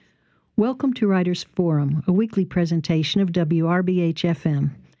Welcome to Writers Forum, a weekly presentation of WRBH-FM.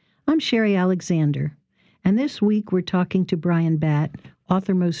 I'm Sherry Alexander, and this week we're talking to Brian Batt,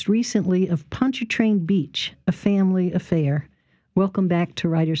 author most recently of Pontchartrain Beach, A Family Affair. Welcome back to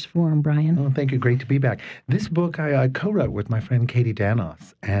Writers Forum, Brian. Oh, thank you. Great to be back. This book I co-wrote with my friend Katie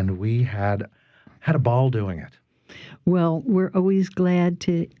Danos, and we had a ball doing it. Well, we're always glad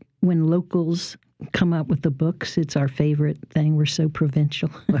when locals come up with the books. It's our favorite thing. We're so provincial.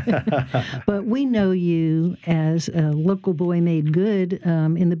 But we know you as a local boy made good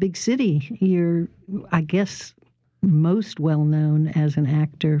in the big city. You're, I guess, most well known as an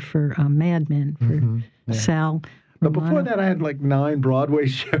actor for Mad Men, for Sal. But before that, I had like 9 Broadway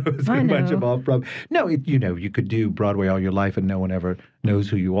shows, a bunch of off-Broadway. No, you could do Broadway all your life and no one ever knows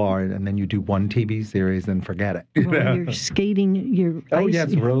who you are, and then you do one TV series and forget it. You're skating,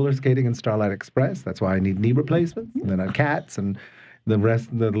 yes, roller skating in Starlight Express. That's why I need knee replacements. And then I had Cats, and the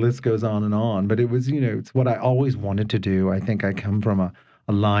list goes on and on. But it was, it's what I always wanted to do. I think I come from a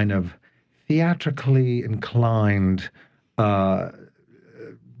line of theatrically inclined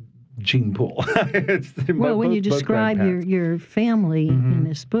gene pool. When you describe your family in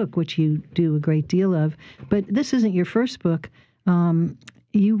this book, which you do a great deal of, but this isn't your first book.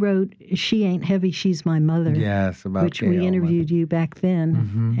 You wrote She Ain't Heavy, She's My Mother. Yes, about which we interviewed you back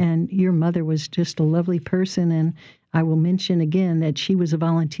then. And your mother was just a lovely person. And I will mention again that she was a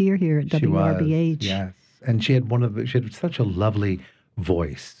volunteer here at WRBH. Yes, and she had such a lovely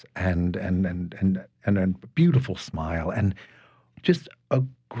voice and a beautiful smile and just a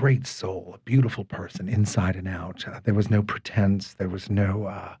great soul, a beautiful person inside and out. There was no pretense. There was no,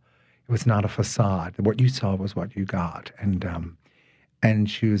 it was not a facade. What you saw was what you got. And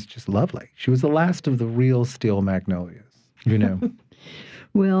she was just lovely. She was the last of the real steel magnolias,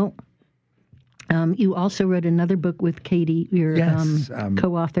 Well, you also wrote another book with Katie, your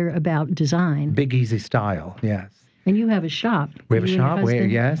co-author, about design. Big Easy Style, yes. And you have a shop. We have a shop,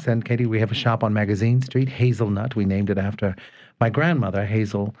 yes. And Katie, we have a shop on Magazine Street, Hazelnut. We named it after my grandmother,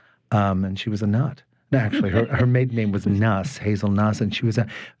 Hazel, and she was a nut. No, actually, her maiden name was Nuss, Hazel Nuss, and she was a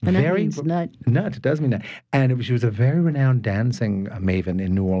nut. Nut, it does mean nut. And she was a very renowned dancing maven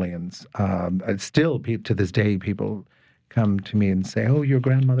in New Orleans. Still, to this day, people come to me and say, "Oh, your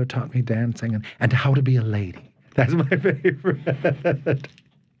grandmother taught me dancing and how to be a lady." That's my favorite.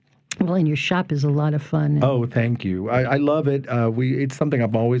 Well, and your shop is a lot of fun. Oh, thank you. I love it. It's something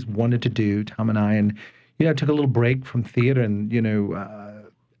I've always wanted to do, Tom and I, and I took a little break from theater, and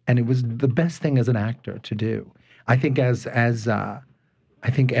and it was the best thing as an actor to do. I think I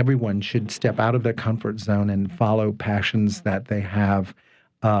think everyone should step out of their comfort zone and follow passions that they have.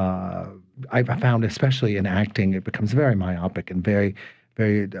 I've found, especially in acting, it becomes very myopic and very,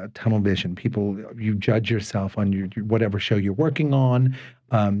 very tunnel vision. You judge yourself on whatever show you're working on.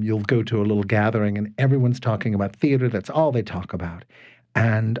 You'll go to a little gathering and everyone's talking about theater. That's all they talk about.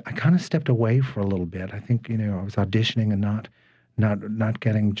 And I kind of stepped away for a little bit. I think, I was auditioning and not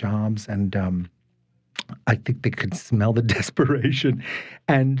getting jobs. And I think they could smell the desperation.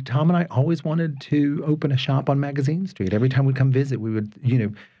 And Tom and I always wanted to open a shop on Magazine Street. Every time we come visit, we would,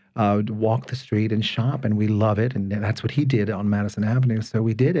 walk the street and shop, and we love it. And that's what he did on Madison Avenue. So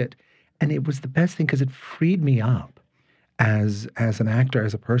we did it. And it was the best thing because it freed me up as an actor,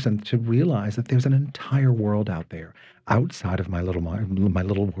 as a person, to realize that there's an entire world out there outside of my little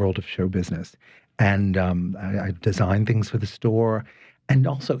world of show business. And I design things for the store and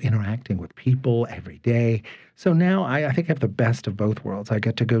also interacting with people every day. So now I think I have the best of both worlds. I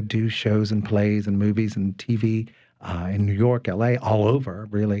get to go do shows and plays and movies and TV in New York, LA, all over,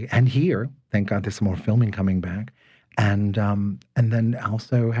 really. And here, thank God there's some more filming coming back. And then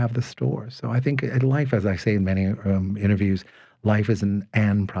also have the store. So I think life, as I say in many interviews, life is an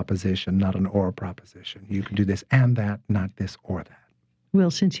and proposition, not an or proposition. You can do this and that, not this or that.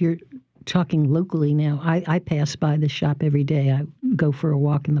 Well, since you're talking locally now, I pass by the shop every day. I go for a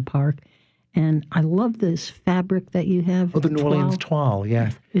walk in the park. And I love this fabric that you have. Oh, the New Orleans toile,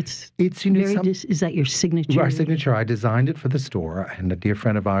 yes. It's is that your signature? Our signature. I designed it for the store, and a dear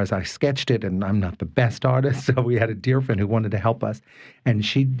friend of ours, I sketched it, and I'm not the best artist, so we had a dear friend who wanted to help us, and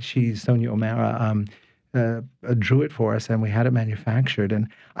she Sonia O'Mara, drew it for us, and we had it manufactured. And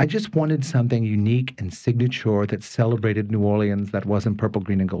I just wanted something unique and signature that celebrated New Orleans that wasn't purple,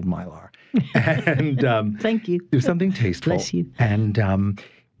 green, and gold Mylar. And thank you. It was something tasteful. Bless you. And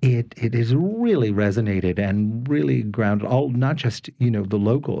it has really resonated and really grounded all, not just, the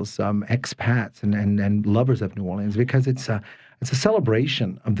locals, expats and lovers of New Orleans, because it's a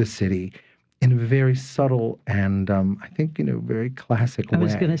celebration of the city in a very subtle and I think, very classic way. I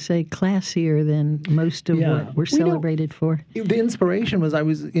was going to say classier than most of what we're celebrated for. The inspiration was I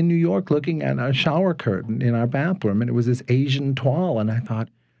was in New York looking at a shower curtain in our bathroom, and it was this Asian toile, and I thought,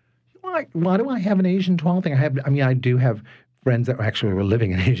 why do I have an Asian toile thing? I do have friends that actually were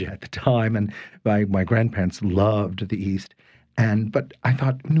living in Asia at the time, and my grandparents loved the East. But I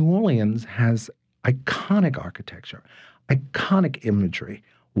thought New Orleans has iconic architecture, iconic imagery.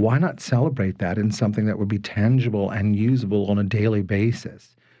 Why not celebrate that in something that would be tangible and usable on a daily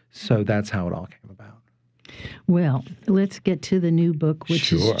basis? So that's how it all came about. Well, let's get to the new book,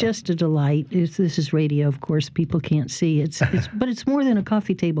 which is just a delight. This is radio, of course. People can't see. But it's more than a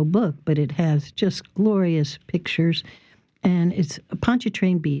coffee table book, but it has just glorious pictures. And it's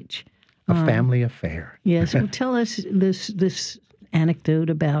Pontchartrain Beach. A family affair. Yes. Well, tell us this anecdote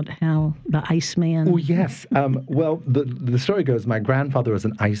about how the Iceman. Oh, yes. Well, the story goes, my grandfather was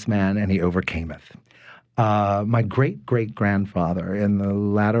an Iceman, and he overcame it. My great-great-grandfather, in the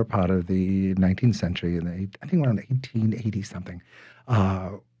latter part of the 19th century, I think around 1880-something,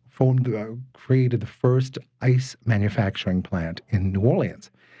 created the first ice manufacturing plant in New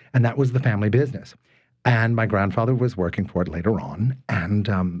Orleans. And that was the family business. And my grandfather was working for it later on. And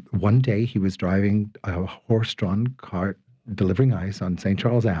one day he was driving a horse-drawn cart delivering ice on St.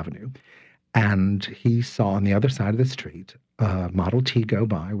 Charles Avenue. And he saw on the other side of the street a Model T go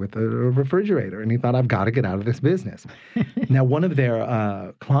by with a refrigerator. And he thought, I've got to get out of this business. Now, one of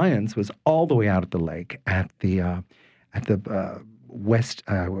their clients was all the way out at the lake at the west,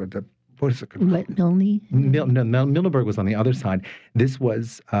 what is it called? Milne? Milneburg was on the other side. This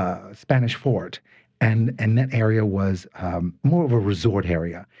was Spanish Fort. And that area was more of a resort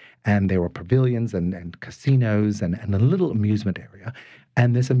area. And there were pavilions and casinos and a little amusement area.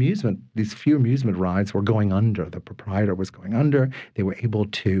 And these few amusement rides were going under. The proprietor was going under. They were able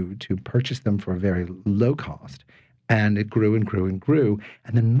to purchase them for a very low cost. And it grew and grew and grew.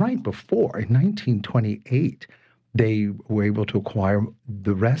 And then right before, in 1928, they were able to acquire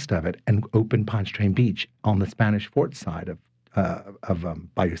the rest of it and open Pontchartrain Beach on the Spanish Fort side of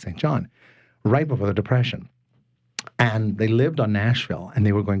Bayou St. John, right before the Depression. And they lived on Nashville, and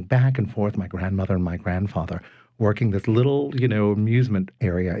they were going back and forth, my grandmother and my grandfather, working this little, amusement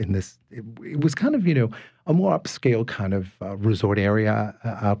area in this. It was kind of, a more upscale kind of resort area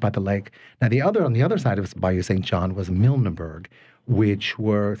out by the lake. Now, on the other side of Bayou St. John was Milneburg, which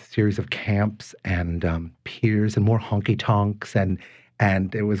were a series of camps and piers and more honky-tonks,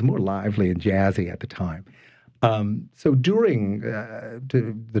 and it was more lively and jazzy at the time. So during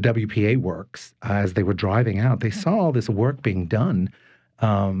the WPA works, as they were driving out, they saw all this work being done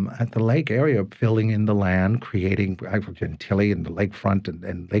at the lake area, filling in the land, creating Gentilly and the lakefront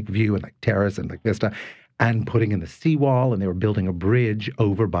and Lakeview and Lake Terrace and Lake Vista, and putting in the seawall, and they were building a bridge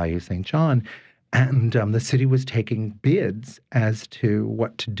over Bayou St. John. And the city was taking bids as to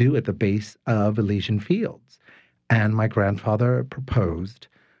what to do at the base of Elysian Fields. And my grandfather proposed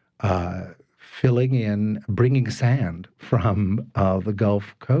bringing sand from the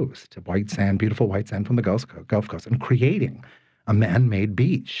Gulf Coast, beautiful white sand from the Gulf Coast, and creating a man-made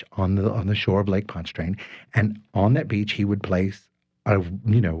beach on the shore of Lake Pontchartrain. And on that beach, he would place a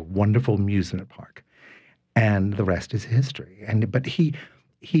wonderful amusement park, and the rest is history. But he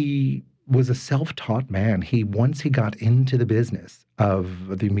was a self-taught man. Once he got into the business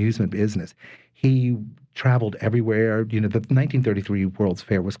of the amusement business, he traveled everywhere. The 1933 World's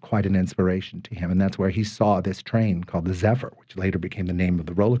Fair was quite an inspiration to him, and that's where he saw this train called the Zephyr, which later became the name of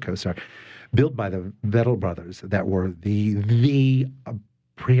the roller coaster, built by the Vettel brothers, that were the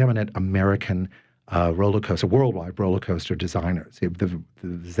preeminent American worldwide roller coaster designers. The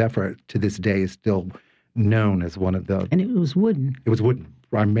Zephyr to this day is still known as one of the. And it was wooden. It was wooden.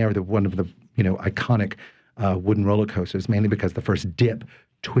 Primarily one of the iconic wooden roller coasters, mainly because the first dip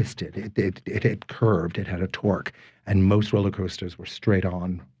twisted. It curved. It had a torque, and most roller coasters were straight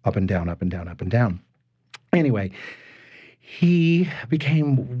on, up and down, up and down, up and down. Anyway, he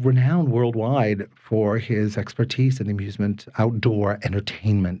became renowned worldwide for his expertise in the amusement, outdoor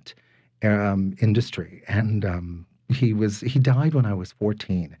entertainment industry. And he died when I was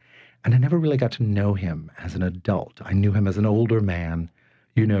 14, and I never really got to know him as an adult. I knew him as an older man,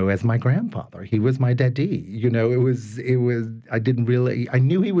 as my grandfather. He was my daddy. I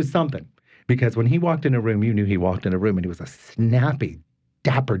knew he was something, because when he walked in a room, you knew he walked in a room, and he was a snappy,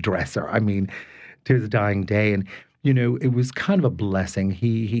 dapper dresser. I mean, to his dying day. And, it was kind of a blessing.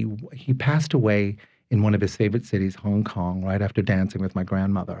 He passed away in one of his favorite cities, Hong Kong, right after dancing with my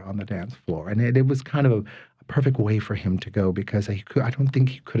grandmother on the dance floor. And it was kind of a perfect way for him to go, because I don't think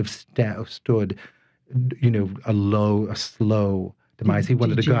he could have stood, a slow demise. He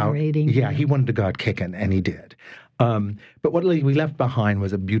wanted to go out. Degenerating, Yeah, yeah. he wanted to go out kicking, and he did. But what we left behind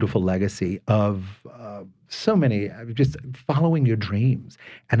was a beautiful legacy of so many, just following your dreams.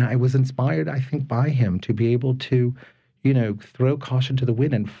 And I was inspired, I think, by him to be able to, throw caution to the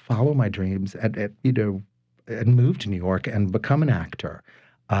wind and follow my dreams and move to New York and become an actor,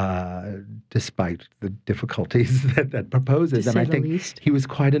 despite the difficulties that proposes. And I think he was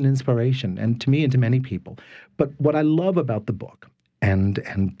quite an inspiration, and to me and to many people. But what I love about the book, and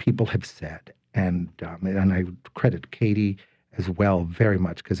people have said, and I credit Katie as well very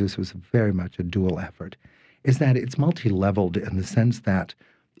much, because this was very much a dual effort, is that it's multi-leveled in the sense that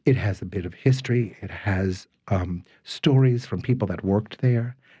it has a bit of history. It has stories from people that worked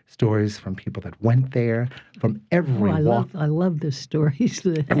there, stories from people that went there, from every walk. I love the stories.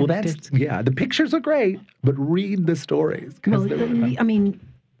 The pictures are great, but read the stories. Well, I mean,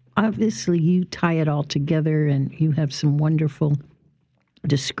 obviously you tie it all together, and you have some wonderful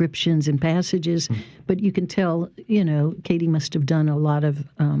descriptions and passages, but you can tell, Katie must have done a lot of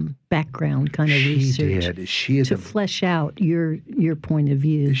background kind of research. She is to flesh out your point of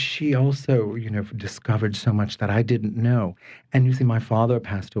view. She also, discovered so much that I didn't know. And you see, my father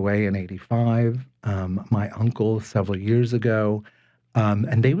passed away in 1985, my uncle several years ago,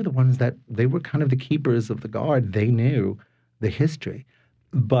 and they were the ones they were kind of the keepers of the guard. They knew the history.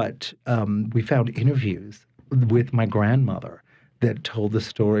 But we found interviews with my grandmother that told the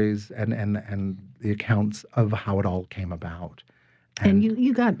stories and the accounts of how it all came about. And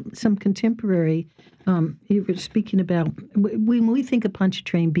you got some contemporary, you were speaking about, when we think of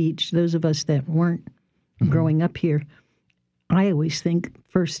Pontchartrain Beach, those of us that weren't growing up here, I always think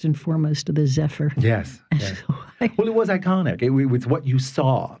first and foremost of the Zephyr. Yes. Well, it was iconic. It was what you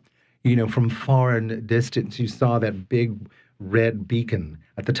saw, from far and distance. You saw that big red beacon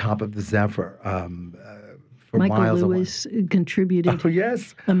at the top of the Zephyr. Michael Lewis contributed. Oh,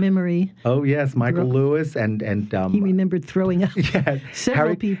 yes. A memory. Oh, yes. Michael Lewis and he remembered throwing up. Yeah.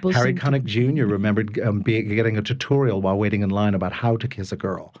 Several people. Harry Connick Jr. remembered getting a tutorial while waiting in line about how to kiss a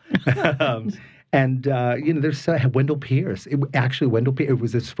girl. There's Wendell Pierce. It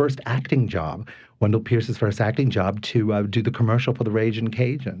was his first acting job. Wendell Pierce's first acting job to do the commercial for the Ragin'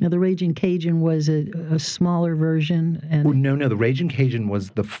 Cajun. Now, the Ragin' Cajun was a smaller version. No, the Ragin' Cajun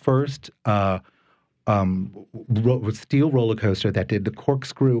was the first steel roller coaster that did the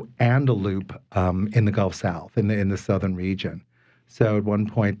corkscrew and a loop in the Gulf South, in the southern region. So at one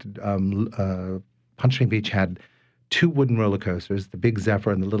point, Pontchartrain Beach had two wooden roller coasters, the Big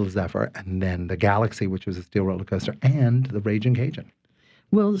Zephyr and the Little Zephyr, and then the Galaxy, which was a steel roller coaster, and the Ragin' Cajun.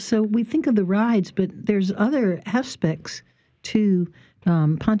 Well, so we think of the rides, but there's other aspects to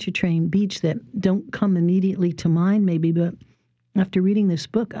Pontchartrain Beach that don't come immediately to mind, maybe, but after reading this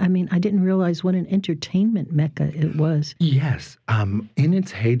book, I mean, I didn't realize what an entertainment mecca it was. Yes. In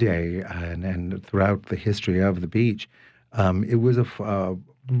its heyday and throughout the history of the beach, it was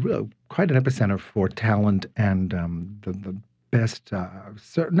quite an epicenter for talent and the best,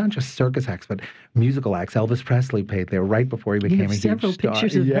 not just circus acts, but musical acts. Elvis Presley played there right before he became a huge star. Several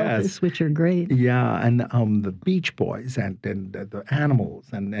pictures of Elvis, which are great. Yeah, and the Beach Boys and the Animals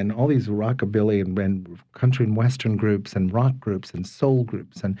and all these rockabilly and country and western groups and rock groups and soul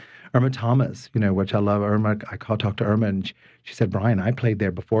groups and Irma Thomas, which I love. Irma, I talked to Irma and she said, Brian, I played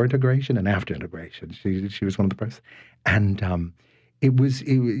there before integration and after integration. She was one of the first, and and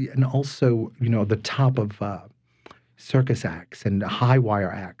also the top of circus acts and high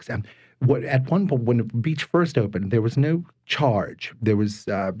wire acts. And at one point when the beach first opened, there was no charge. There was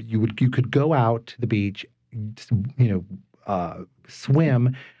you could go out to the beach,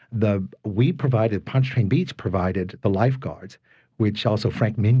 swim. Pontchartrain Beach provided the lifeguards, which also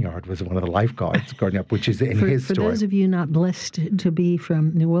Frank Mignard was one of the lifeguards guarding up, which is in his story. For those of you not blessed to be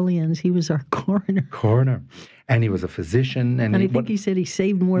from New Orleans, he was our coroner. And he was a physician. And I think he said he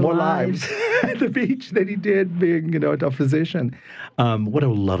saved more lives at the beach than he did being, a physician. What a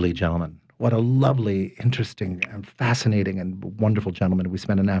lovely gentleman. What a lovely, interesting, and fascinating and wonderful gentleman. We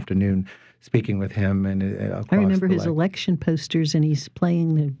spent an afternoon speaking with him. And I remember his election posters, and he's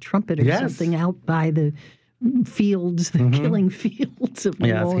playing the trumpet or something out by the fields, the killing fields of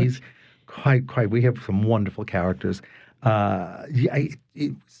New Orleans. He's quite. We have some wonderful characters.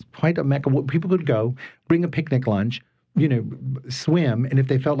 It's quite a mecca. People could go, bring a picnic lunch, swim, and if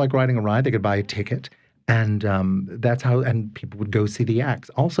they felt like riding a ride, they could buy a ticket, and that's how. And people would go see the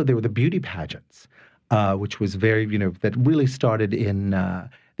acts. Also, there were the beauty pageants, which was very, that really started in the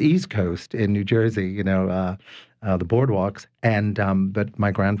East Coast in New Jersey. The boardwalks, and but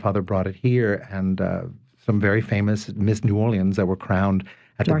my grandfather brought it here, and some very famous Miss New Orleans that were crowned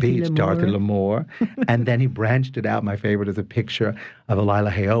at the Dorothy beach, Lamour. Dorothy Lamour. And then he branched it out. My favorite is a picture of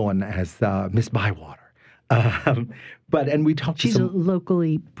Elila Hayowen as Miss Bywater. And we talked She's to a some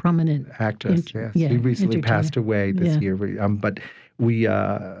locally prominent actress. Yes, she recently entertainer. passed away this year. But we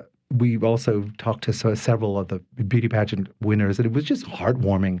also talked to several of the beauty pageant winners, and it was just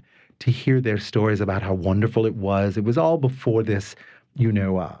heartwarming to hear their stories about how wonderful it was. It was all before this, I don't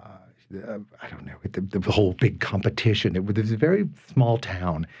know, the whole big competition. It was a very small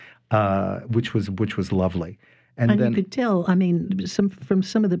town, which was lovely. And then, you could tell, I mean, from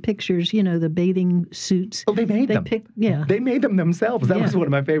some of the pictures, the bathing suits. Oh, they made them. They made them themselves. That was one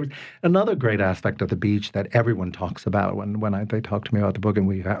of my favorites. Another great aspect of the beach that everyone talks about when they talk to me about the book, and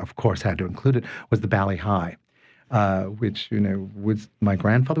we, of course, had to include it, was the Bali High, which, was my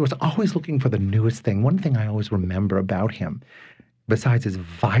grandfather was always looking for the newest thing. One thing I always remember about him, besides his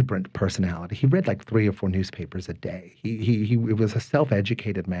vibrant personality, he read like 3 or 4 newspapers a day. He was a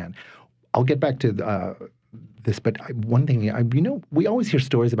self-educated man. I'll get back to this, but one thing, we always hear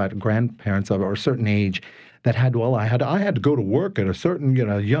stories about grandparents of a certain age that I had to go to work at a certain,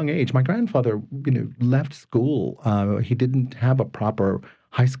 young age. My grandfather, left school. He didn't have a proper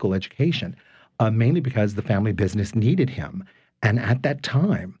high school education, mainly because the family business needed him. And at that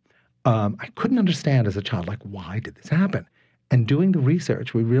time, I couldn't understand as a child, like, why did this happen? And doing the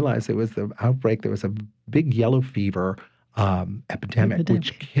research, we realized there was the outbreak. There was a big yellow fever epidemic,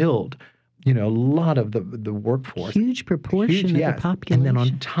 which killed a lot of the workforce. Huge proportion of the population. And then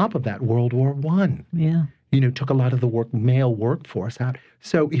on top of that, World War I. Yeah. Took a lot of the male workforce out.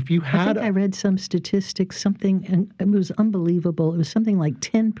 So if you had... I read some statistics, and it was unbelievable. It was something like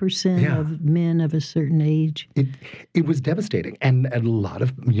 10% of men of a certain age. It was devastating. And a lot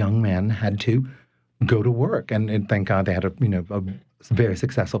of young men had to go to work. And thank God they had a very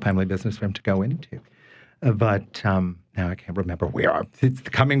successful family business for him to go into. But now I can't remember where. It's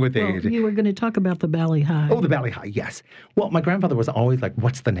coming with age. You were going to talk about the Bali High. Oh, the Bali High, yes. Well, my grandfather was always like,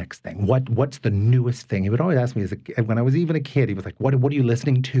 what's the next thing? What's the newest thing? He would always ask me, when I was even a kid, he was like, what are you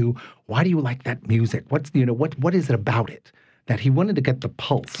listening to? Why do you like that music? What is it about it? That he wanted to get the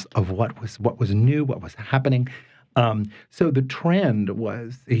pulse of what was new, what was happening. So the trend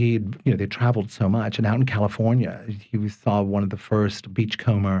was they traveled so much. And out in California, he saw one of the first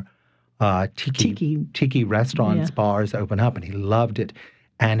beachcomber tiki restaurants, bars open up, and he loved it.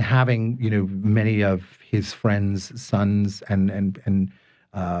 And having, many of his friends' sons and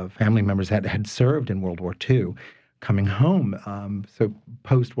family members had served in World War II, coming home. So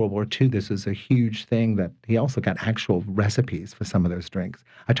post World War II, this is a huge thing that he also got actual recipes for some of those drinks.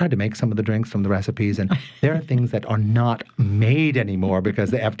 I tried to make some of the drinks from the recipes, and there are things that are not made anymore because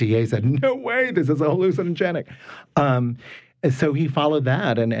the FDA said, no way, this is a hallucinogenic. So he followed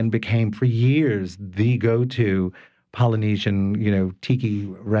that and became, for years, the go-to Polynesian, tiki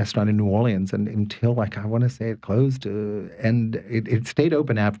restaurant in New Orleans, and until, I want to say it closed, and it stayed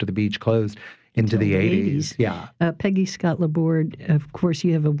open after the beach closed into the 80s. Yeah. Peggy Scott Laborde, of course,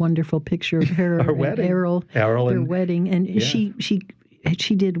 you have a wonderful picture of her and wedding. Errol, their wedding, and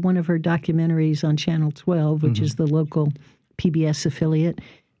she did one of her documentaries on Channel 12, which is the local PBS affiliate.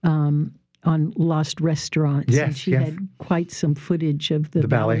 On lost restaurants. Yes, and she had quite some footage of the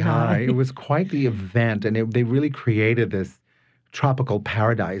Bali High. It was quite the event, and they really created this tropical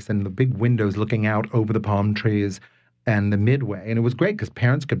paradise and the big windows looking out over the palm trees and the Midway. And it was great because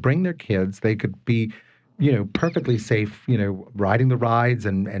parents could bring their kids. They could be, perfectly safe, riding the rides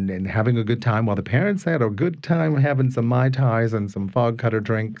and having a good time, while the parents had a good time having some Mai Tais and some fog cutter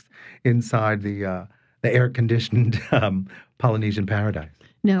drinks inside the air-conditioned Polynesian paradise.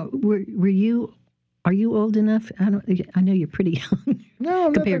 Now, are you old enough? I know you're pretty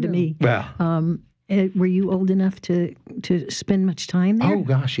young compared to me. Well, were you old enough to spend much time there? Oh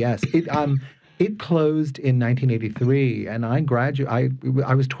gosh, yes. It closed in 1983, and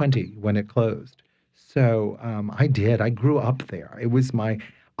I was 20 when it closed. So I did. I grew up there. It was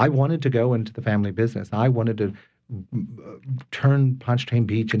I wanted to go into the family business. I wanted to turn Pontchartrain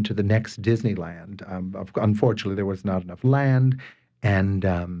Beach into the next Disneyland. Unfortunately, there was not enough land. And,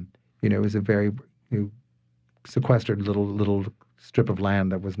 it was a very sequestered little strip of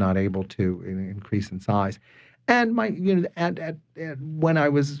land that was not able to increase in size. And when I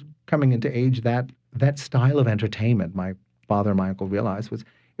was coming into age, that style of entertainment, my father and my uncle realized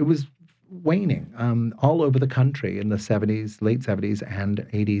it was waning all over the country in the 70s, late 70s and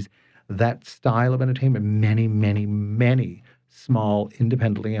 80s. That style of entertainment, many, many, many small,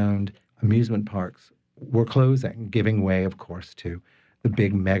 independently owned amusement parks were closing, giving way, of course, to the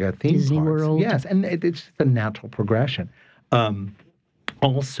big mega theme Disney parks. World. Yes, and it's just a natural progression.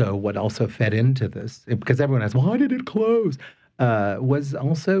 Also, what also fed into this, because everyone asks, why did it close? was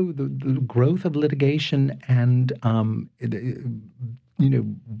also the growth of litigation and,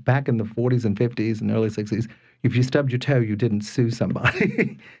 back in the 40s and 50s and early 60s, if you stubbed your toe, you didn't sue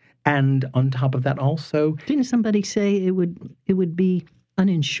somebody. And on top of that, also, didn't somebody say it would be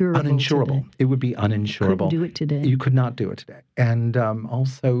uninsurable? Uninsurable. Today? It would be uninsurable. Couldn't do it today. You could not do it today. And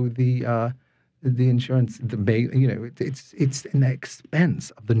also the insurance, it's an expense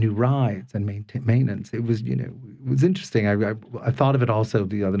of the new rides and maintenance. It was, it was interesting. I thought of it also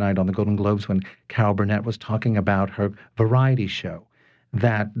the other night on the Golden Globes when Carol Burnett was talking about her variety show,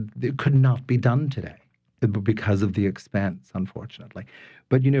 that it could not be done today because of the expense, unfortunately.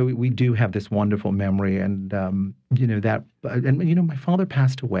 But, we do have this wonderful memory, and, my father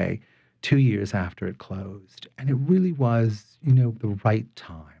passed away 2 years after it closed, and it really was, the right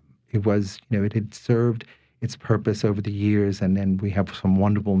time. It was, it had served its purpose over the years, and then we have some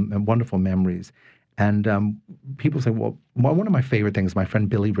wonderful memories. And people say, well, one of my favorite things, my friend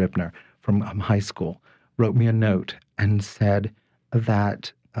Billy Ripner from high school wrote me a note and said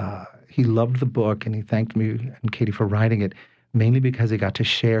that he loved the book, and he thanked me and Katie for writing it, mainly because he got to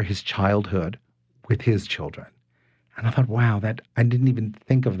share his childhood with his children. And I thought, wow, that I didn't even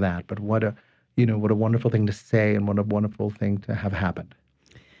think of that, but what a wonderful thing to say, and what a wonderful thing to have happened.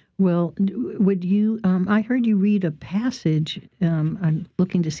 Well, would you? I heard you read a passage. I'm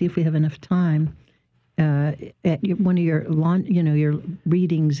looking to see if we have enough time at one of your your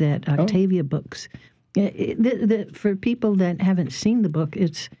readings at Octavia Books. For people that haven't seen the book,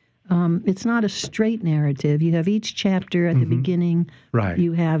 it's not a straight narrative. You have each chapter at the beginning. Right.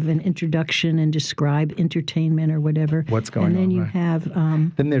 You have an introduction and describe entertainment or whatever. What's going on? And then you right. have.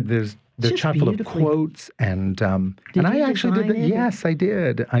 Then there's chock full of quotes, and I actually did that. Yes, I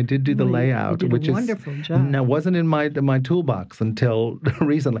did. I did do the layout, which is a wonderful job. No, wasn't in my toolbox until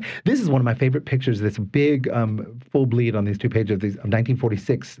recently. This is one of my favorite pictures. This big full bleed on these two pages of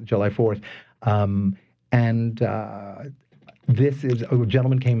 1946, July 4th, This is a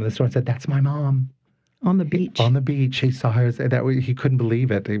gentleman came in the store and said, "That's my mom." On the beach. On the beach, he saw her. He couldn't believe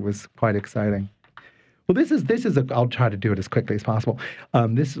it. It was quite exciting. Well, this is I'll try to do it as quickly as possible.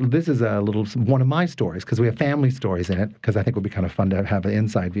 This is a little one of my stories, because we have family stories in it, because I think it would be kind of fun to have an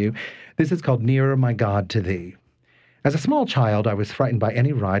inside view. This is called "Nearer, My God, to Thee." As a small child, I was frightened by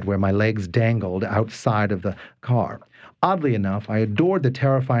any ride where my legs dangled outside of the car. Oddly enough, I adored the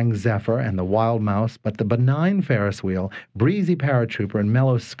terrifying Zephyr and the Wild Mouse, but the benign Ferris wheel, breezy paratrooper, and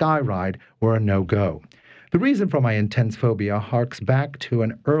mellow sky ride were a no-go. The reason for my intense phobia harks back to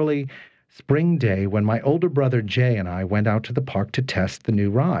an early spring day when my older brother Jay and I went out to the park to test the new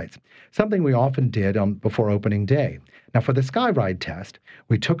rides, something we often did before opening day. Now, for the sky ride test,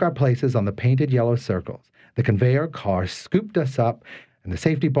 we took our places on the painted yellow circles. The conveyor car scooped us up, and the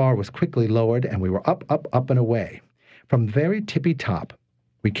safety bar was quickly lowered, and we were up, up, up, and away. From the very tippy top,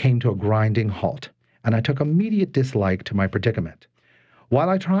 we came to a grinding halt, and I took immediate dislike to my predicament. While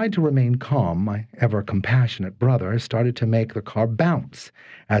I tried to remain calm, my ever-compassionate brother started to make the car bounce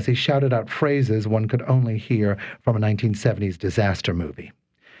as he shouted out phrases one could only hear from a 1970s disaster movie.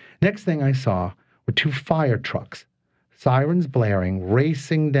 Next thing I saw were two fire trucks, sirens blaring,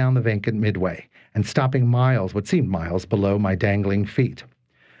 racing down the vacant midway and stopping what seemed miles below my dangling feet.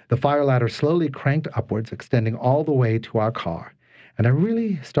 The fire ladder slowly cranked upwards, extending all the way to our car, and I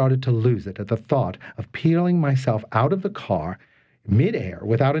really started to lose it at the thought of peeling myself out of the car mid-air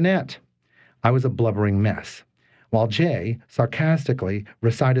without a net. I was a blubbering mess, while Jay sarcastically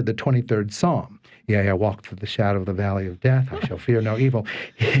recited the 23rd Psalm. Yea, I walk through the shadow of the valley of death, I shall fear no evil,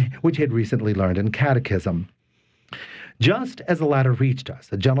 which he had recently learned in catechism. Just as the ladder reached us,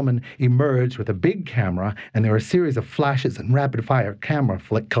 a gentleman emerged with a big camera, and there were a series of flashes and rapid-fire camera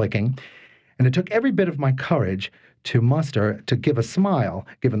clicking, and it took every bit of my courage to muster to give a smile,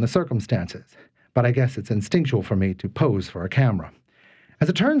 given the circumstances. But I guess it's instinctual for me to pose for a camera. As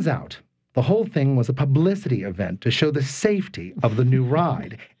it turns out, the whole thing was a publicity event to show the safety of the new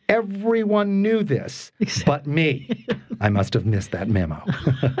ride. Everyone knew this, but me. I must have missed that memo.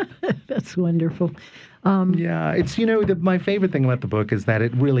 That's wonderful. Yeah, it's, my favorite thing about the book is that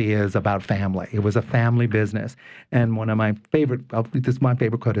it really is about family. It was a family business. And one of my favorite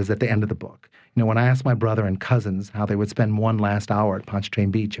quote is at the end of the book. When I asked my brother and cousins how they would spend one last hour at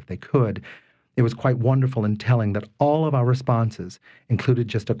Pontchartrain Beach if they could, it was quite wonderful and telling that all of our responses included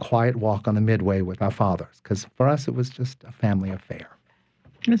just a quiet walk on the Midway with our fathers, because for us it was just a family affair.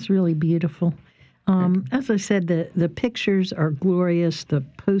 That's really beautiful. As I said, the pictures are glorious, the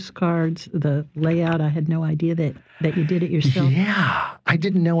postcards, the layout. I had no idea that you did it yourself. Yeah, I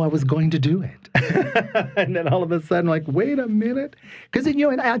didn't know I was going to do it. And then all of a sudden, wait a minute. Because,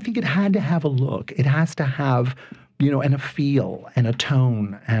 I think it had to have a look. It has to have and a feel and a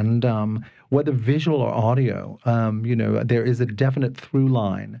tone, and whether visual or audio, there is a definite through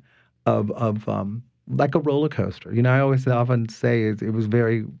line of like a roller coaster. I always often say it was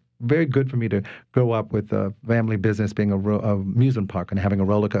very, very good for me to grow up with a family business being a amusement park and having a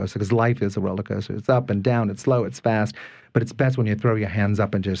roller coaster, because life is a roller coaster. It's up and down, it's slow, it's fast, but it's best when you throw your hands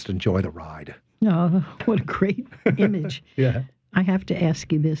up and just enjoy the ride. Oh, what a great image. Yeah. I have to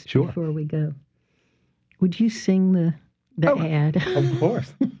ask you this before we go. Would you sing the ad? Of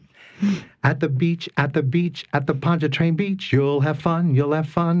course. At the beach, at the Pontchartrain Beach, you'll have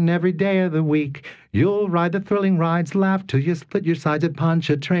fun every day of the week. You'll ride the thrilling rides, laugh till you split your sides at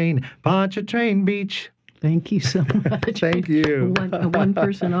Pontchartrain Beach. Thank you so much. Thank you. A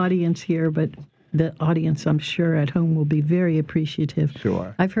one-person audience here, but the audience, I'm sure, at home will be very appreciative.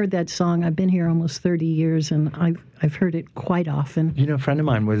 Sure. I've heard that song. I've been here almost 30 years, and I've heard it quite often. A friend of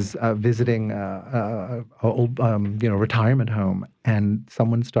mine was visiting an old, retirement home, and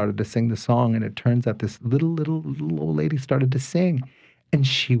someone started to sing the song, and it turns out this little old lady started to sing, and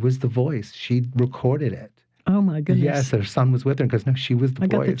she was the voice. She recorded it. Oh, my goodness. Yes, her son was with her, because, no, she was the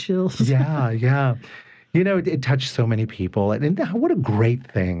voice. I got the chills. Yeah. It touched so many people, and what a great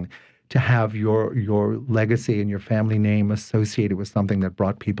thing to have your legacy and your family name associated with something that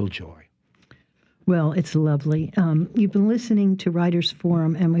brought people joy. Well, it's lovely. You've been listening to Writers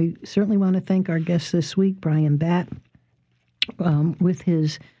Forum, and we certainly want to thank our guest this week, Brian Batt, with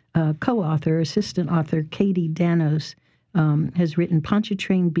his co-author, assistant author, Katie Danos, has written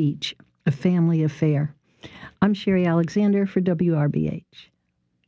Pontchartrain Beach, A Family Affair. I'm Sherry Alexander for WRBH.